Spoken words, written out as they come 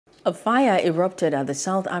A fire erupted at the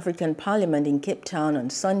South African Parliament in Cape Town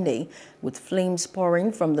on Sunday, with flames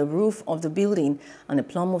pouring from the roof of the building and a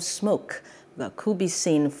plume of smoke that could be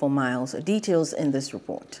seen for miles. Details in this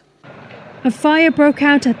report. A fire broke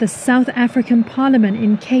out at the South African Parliament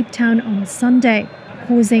in Cape Town on Sunday,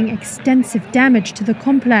 causing extensive damage to the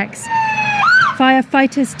complex.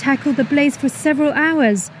 Firefighters tackled the blaze for several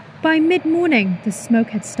hours. By mid-morning, the smoke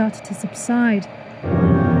had started to subside.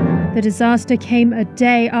 The disaster came a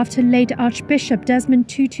day after late Archbishop Desmond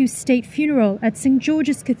Tutu's state funeral at St.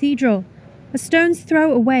 George's Cathedral, a stone's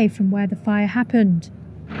throw away from where the fire happened.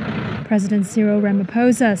 President Cyril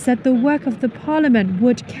Ramaphosa said the work of the parliament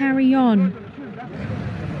would carry on.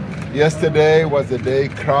 Yesterday was a day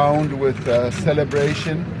crowned with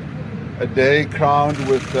celebration, a day crowned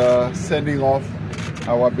with sending off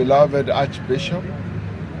our beloved Archbishop,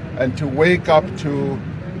 and to wake up to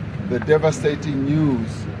the devastating news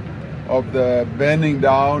of the burning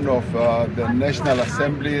down of the National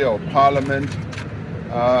Assembly or Parliament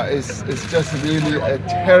is just really a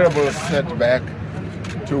terrible setback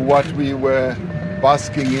to what we were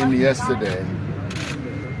basking in yesterday.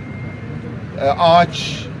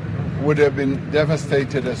 Arch would have been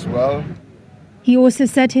devastated as well. He also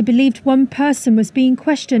said he believed one person was being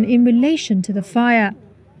questioned in relation to the fire.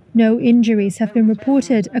 No injuries have been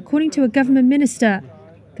reported, according to a government minister.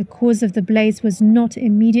 The cause of the blaze was not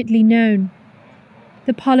immediately known.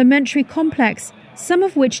 The parliamentary complex, some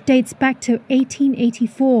of which dates back to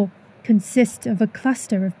 1884, consists of a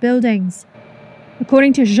cluster of buildings.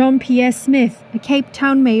 According to Jean-Pierre Smith, a Cape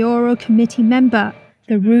Town mayoral committee member,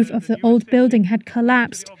 the roof of the old building had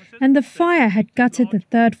collapsed and the fire had gutted the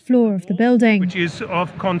third floor of the building. Which is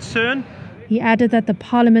of concern. He added that the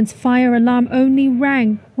Parliament's fire alarm only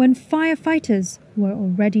rang when firefighters were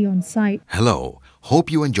already on site. Hello,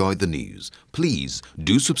 hope you enjoyed the news. Please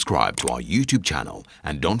do subscribe to our YouTube channel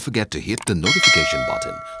and don't forget to hit the notification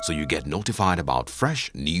button so you get notified about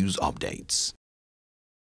fresh news updates.